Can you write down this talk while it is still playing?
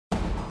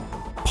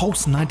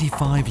Pulse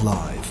 95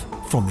 Live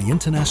from the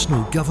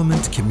International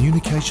Government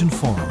Communication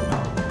Forum.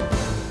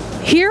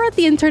 Here at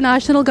the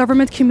International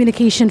Government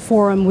Communication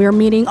Forum, we're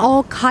meeting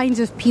all kinds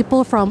of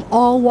people from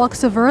all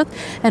walks of earth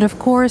and, of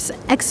course,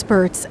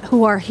 experts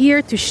who are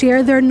here to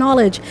share their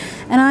knowledge.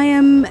 And I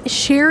am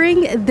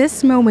sharing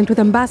this moment with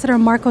Ambassador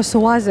Marco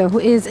Suazo, who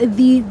is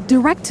the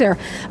director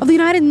of the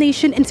United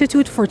Nations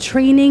Institute for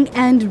Training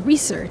and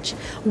Research.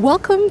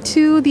 Welcome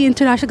to the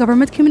International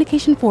Government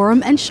Communication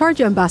Forum and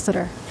Sharjah,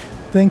 Ambassador.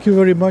 Thank you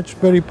very much.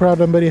 Very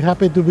proud and very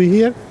happy to be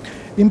here.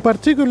 In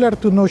particular,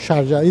 to know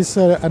Sharjah is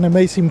an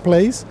amazing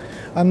place,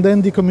 and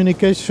then the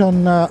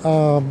communication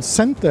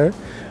center,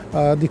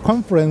 the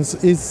conference,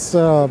 is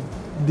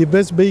the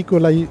best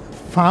vehicle I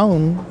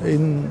found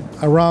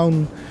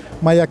around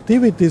my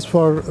activities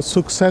for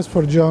success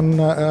for young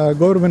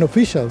government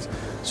officials.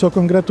 So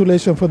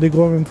congratulations for the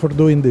government for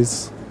doing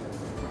this.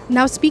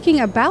 Now, speaking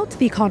about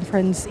the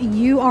conference,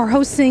 you are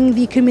hosting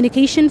the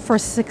Communication for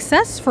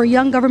Success for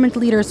Young Government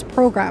Leaders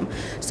program.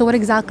 So what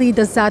exactly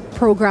does that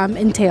program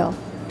entail?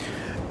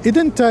 It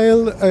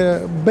entails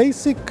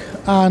basic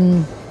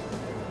and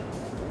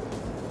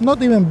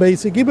not even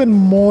basic, even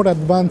more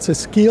advanced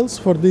skills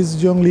for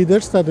these young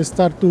leaders that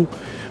start to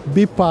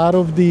be part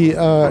of the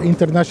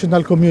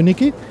international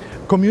community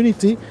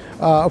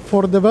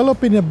for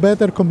developing a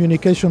better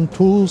communication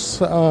tools,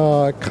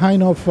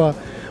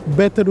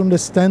 better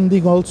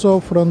understanding also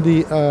from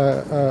the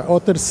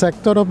other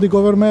sector of the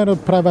government, or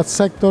private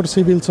sector,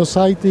 civil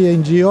society,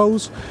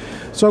 NGOs.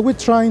 So we're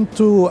trying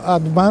to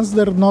advance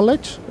their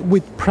knowledge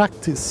with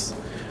practice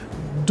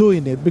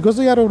doing it, because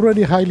they are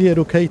already highly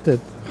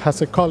educated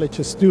as a college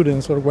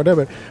students or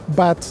whatever,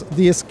 but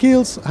the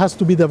skills has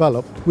to be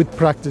developed with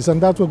practice, and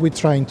that's what we're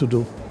trying to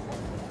do.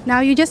 Now,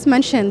 you just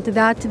mentioned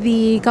that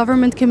the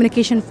Government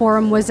Communication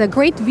Forum was a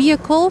great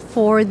vehicle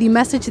for the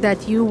message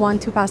that you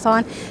want to pass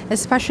on,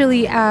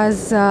 especially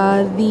as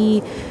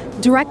the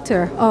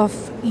director of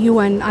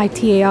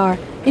UNITAR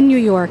in New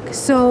York.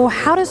 So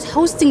how does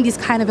hosting these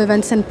kind of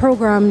events and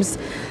programs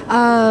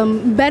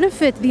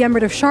benefit the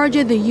Emirate of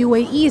Sharjah, the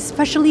UAE,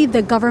 especially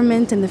the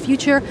government in the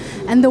future,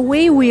 and the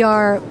way we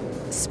are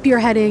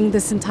spearheading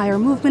this entire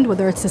movement,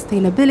 whether it's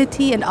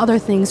sustainability and other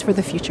things for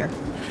the future?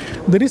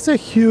 There is a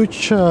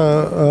huge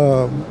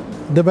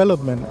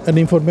development in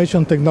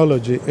information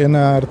technology and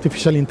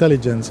artificial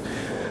intelligence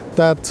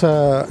that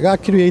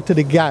created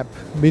a gap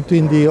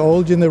between the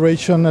old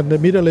generation and the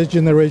middle-aged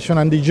generation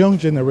and the young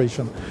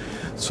generation.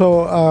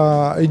 So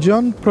a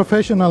young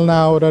professional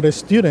now that are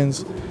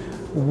students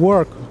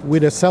work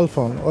with a cell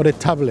phone or a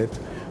tablet.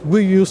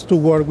 We used to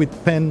work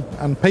with pen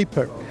and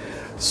paper.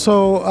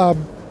 So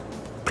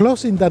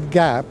closing that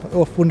gap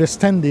of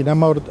understanding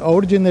among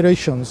our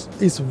generations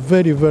is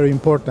very, very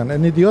important.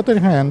 And on the other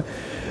hand,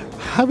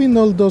 having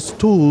all those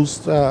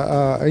tools,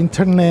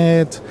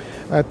 internet,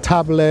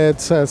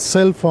 tablets,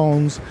 cell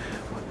phones,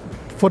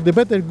 for the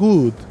better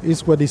good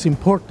is what is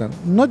important,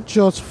 not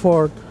just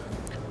for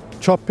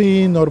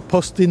shopping or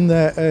posting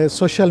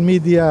social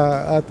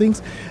media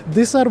things.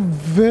 These are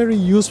very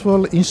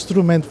useful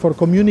instruments for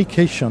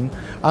communication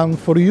and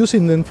for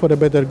using them for a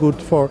better good,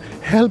 for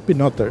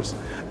helping others.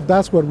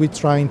 That's what we're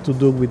trying to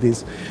do with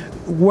this.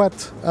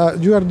 What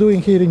you are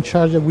doing here in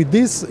Sharjah with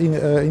this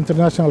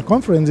international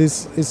conference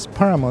is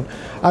paramount.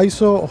 I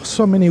saw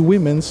so many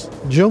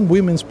young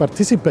women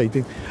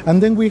participating,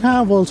 and then we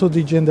have also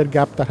the gender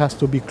gap that has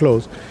to be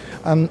closed.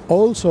 And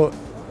also,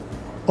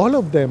 all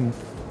of them,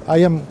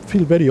 I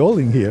feel very old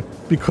in here,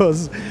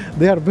 because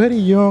they are very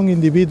young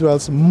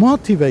individuals,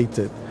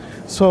 motivated.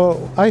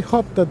 So I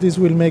hope that this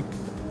will make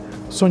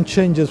some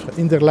changes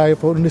in their life,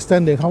 for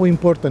understanding how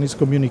important is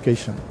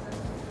communication.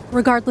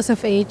 Regardless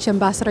of age,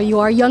 Ambassador, you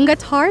are young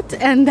at heart,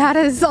 and that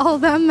is all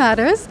that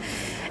matters.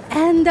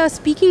 And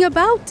speaking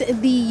about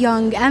the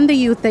young and the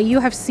youth that you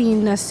have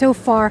seen so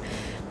far,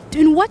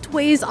 in what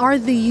ways are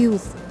the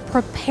youth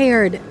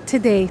prepared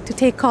today to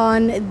take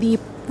on the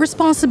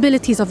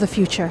responsibilities of the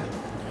future?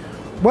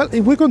 Well,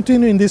 if we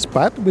continue in this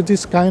path with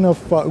this kind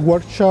of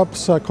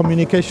workshops,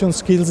 communication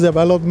skills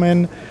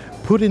development,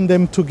 putting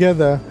them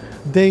together,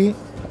 they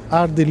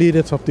are the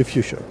leaders of the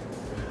future.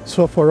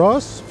 So for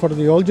us, for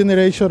the old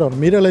generation or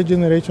middle-aged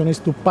generation, is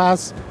to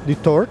pass the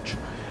torch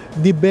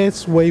the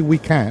best way we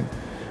can.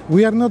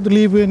 We are not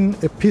living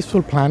a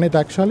peaceful planet,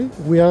 actually.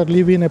 We are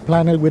living a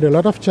planet with a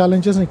lot of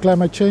challenges in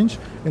climate change,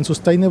 in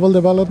sustainable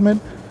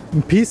development,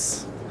 in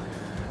peace.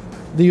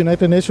 The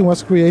United Nations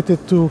was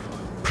created to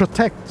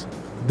protect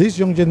this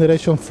young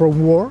generation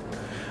from war.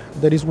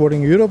 There is war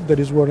in Europe, there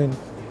is war in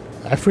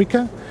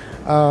Africa,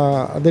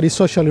 there is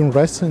social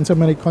unrest in so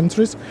many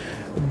countries.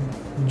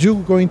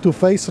 You're going to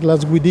face,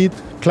 as we did,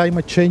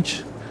 climate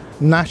change,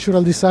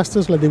 natural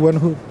disasters like the one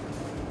who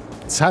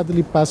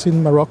sadly passed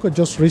in Morocco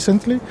just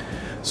recently.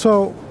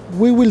 So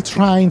we're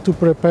trying to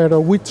prepare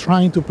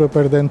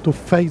them to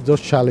face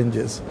those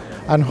challenges.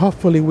 And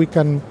hopefully we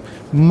can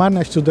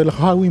manage to tell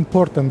how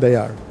important they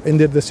are in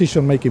their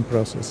decision-making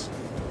process.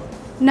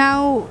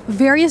 Now,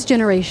 various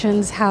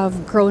generations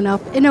have grown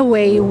up in a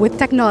way with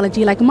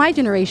technology, like my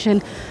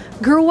generation,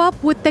 grew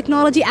up with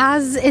technology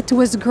as it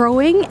was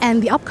growing,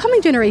 and the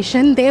upcoming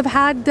generation, they've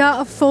had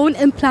a phone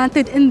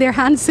implanted in their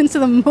hands since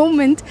the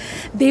moment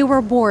they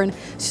were born.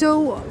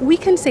 So we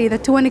can say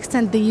that to an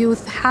extent the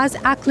youth has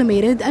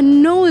acclimated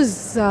and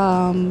knows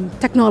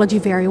technology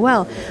very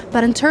well.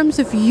 But in terms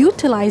of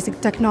utilizing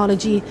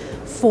technology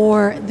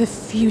for the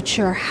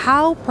future,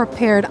 how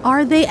prepared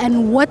are they,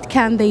 and what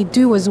can they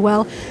do as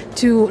well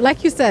to,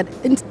 like you said,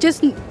 in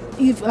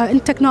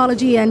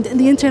technology and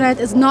the internet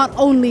is not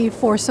only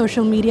for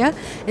social media,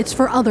 it's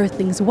for other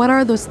things. What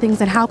are those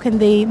things and how can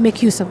they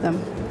make use of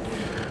them?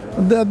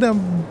 They're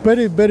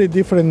very, very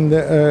different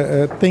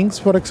things.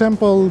 For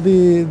example,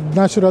 the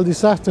natural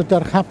disasters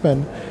that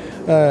happen,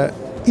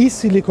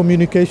 easily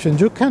communication.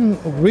 You can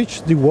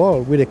reach the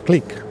world with a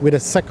click, with a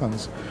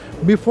seconds.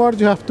 Before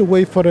you have to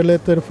wait for a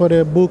letter, for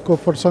a book, or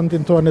for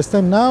something to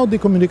understand. Now the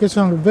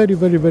communication are very,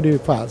 very, very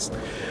fast.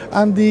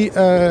 And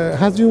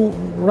as you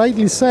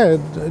rightly said,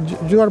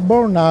 you are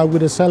born now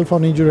with a cell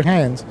phone in your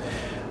hands.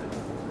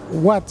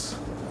 What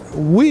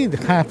we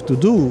have to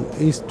do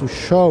is to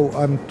show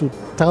and to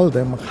tell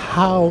them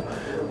how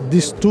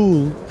this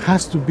tool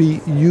has to be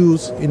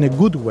used in a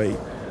good way,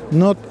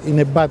 not in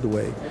a bad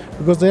way.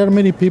 Because there are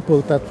many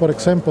people that, for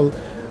example,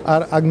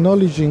 are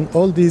acknowledging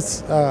all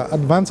these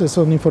advances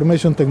on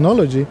information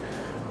technology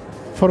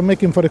for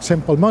making, for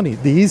example, money,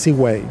 the easy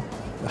way,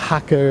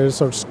 hackers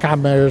or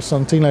scammers,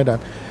 something like that.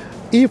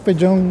 If a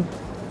young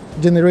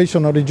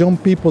generation or the young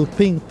people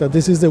think that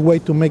this is the way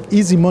to make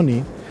easy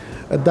money,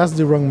 that's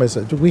the wrong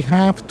message. We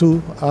have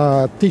to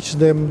teach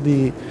them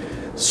the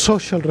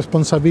social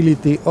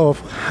responsibility of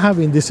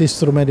having this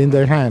instrument in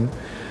their hand.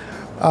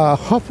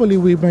 Hopefully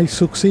we may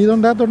succeed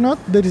on that or not.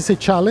 There is a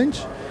challenge.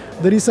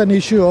 There is an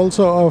issue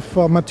also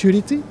of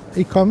maturity.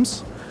 It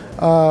comes,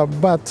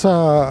 but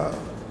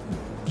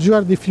you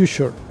are the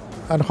future,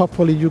 and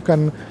hopefully you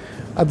can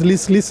at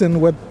least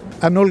listen what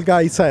an old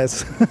guy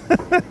says.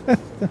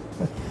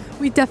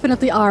 We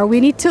definitely are. We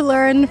need to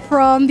learn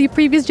from the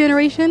previous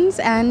generations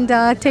and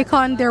take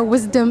on their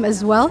wisdom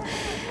as well.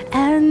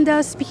 And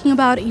speaking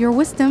about your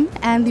wisdom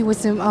and the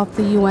wisdom of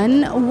the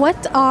UN,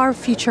 what are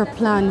future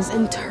plans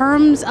in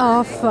terms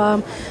of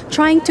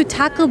trying to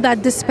tackle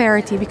that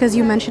disparity? Because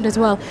you mentioned as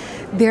well,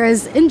 there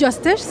is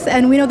injustice,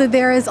 and we know that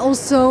there is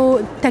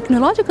also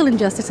technological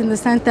injustice in the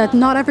sense that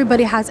not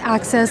everybody has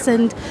access,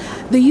 and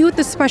the youth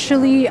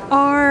especially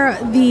are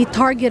the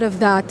target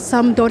of that.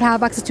 Some don't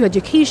have access to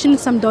education,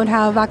 some don't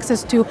have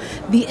access to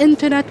the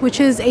internet, which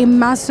is a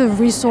massive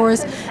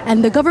resource,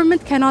 and the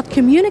government cannot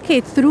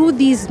communicate through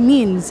these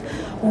means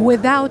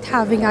without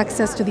having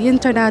access to the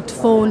internet,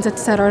 phones,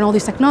 etc., and all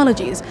these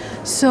technologies.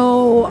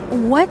 So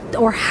what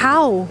or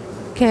how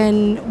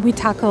can we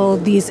tackle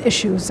these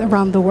issues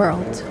around the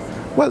world?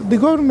 Well, the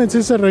government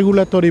is a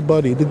regulatory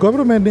body. The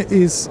government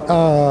is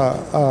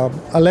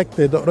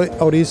elected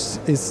or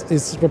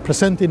is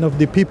representing of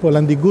the people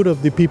and the good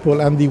of the people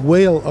and the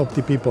will of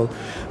the people.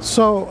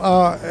 So,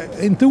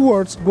 in two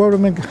words,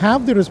 government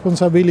have the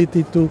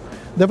responsibility to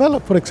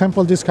develop, for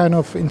example, this kind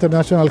of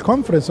international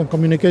conference on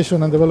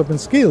communication and development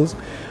skills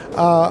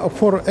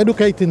for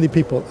educating the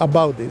people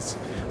about this.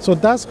 So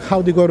that's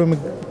how the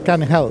government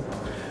can help.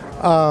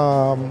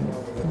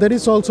 There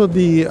is also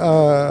the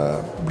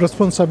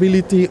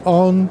responsibility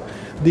on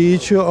the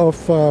issue of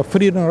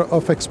freedom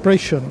of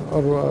expression,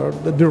 or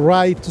the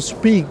right to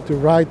speak, the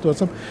right to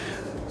something.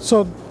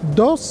 So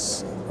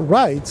those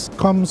rights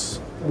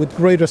comes with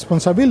great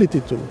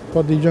responsibility too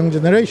for the young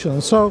generation.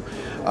 So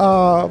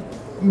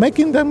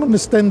making them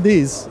understand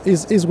this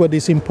is what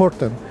is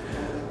important.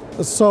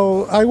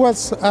 So I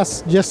was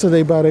asked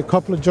yesterday by a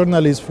couple of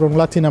journalists from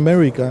Latin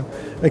America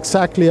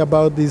exactly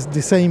about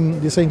the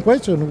same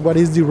question. What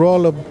is the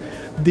role of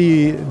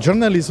the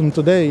journalism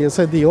today? I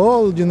said the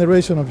old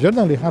generation of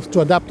journalists have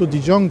to adapt to the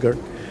younger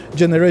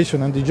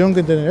generation, and the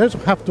younger generation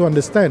have to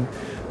understand.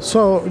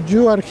 So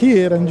you are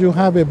here and you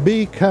have a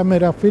big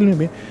camera filming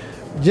me.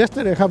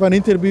 Yesterday I have an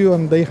interview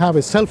and they have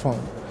a cell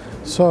phone.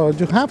 So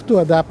you have to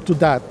adapt to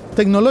that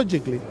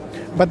technologically,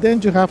 but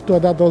then you have to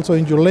adapt also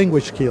in your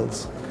language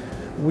skills.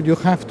 You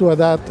have to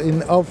adapt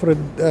in offer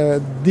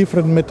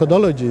different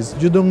methodologies.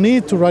 You don't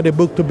need to write a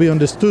book to be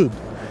understood,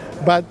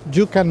 but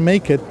you can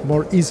make it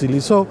more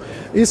easily. So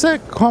it's a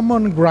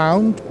common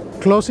ground,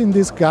 closing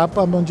this gap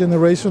among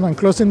generation and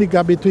closing the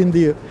gap between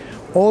the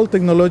old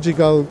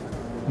technological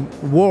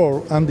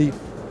world and the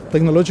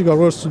technological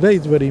world today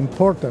is very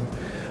important.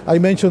 I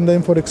mentioned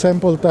then, for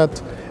example,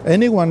 that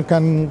anyone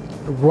can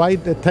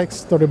write a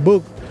text or a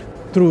book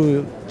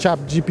through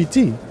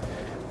ChatGPT.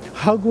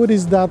 How good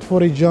is that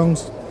for a young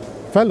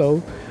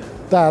fellow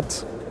that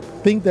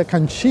think they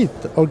can cheat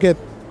or get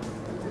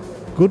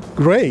good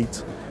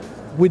grades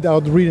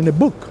without reading a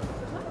book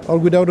or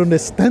without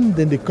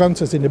understanding the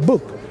concepts in the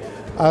book?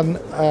 An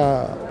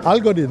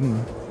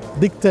algorithm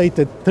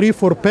dictated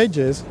 3-4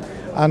 pages,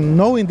 and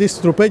knowing these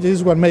 2 pages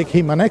is what makes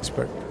him an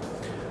expert.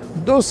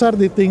 Those are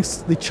the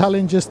things, the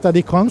challenges that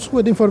it comes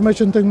with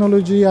information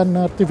technology and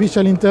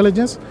artificial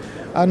intelligence,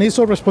 and it's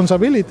our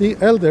responsibility,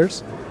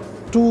 elders,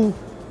 to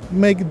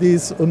make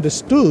this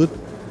understood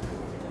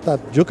that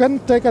you can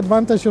take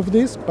advantage of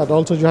this, but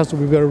also you have to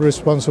be very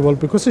responsible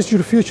because it's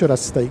your future at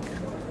stake.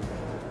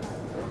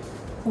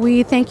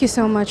 We thank you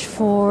so much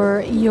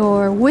for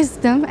your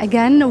wisdom.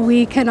 Again,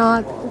 we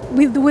cannot,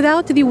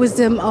 without the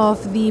wisdom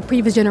of the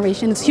previous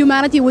generations,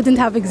 humanity wouldn't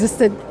have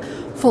existed,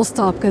 full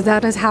stop, because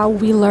that is how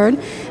we learn.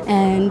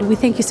 And we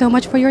thank you so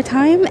much for your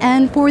time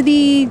and for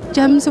the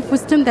gems of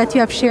wisdom that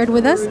you have shared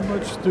with us. Thank you very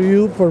much to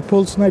you for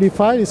Pulse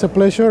 95. It's a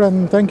pleasure,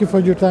 and thank you for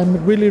your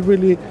time. Really,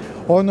 really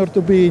honored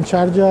to be in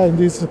Sharjah in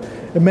this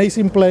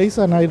amazing place,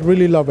 and I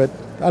really love it.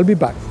 I'll be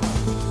back.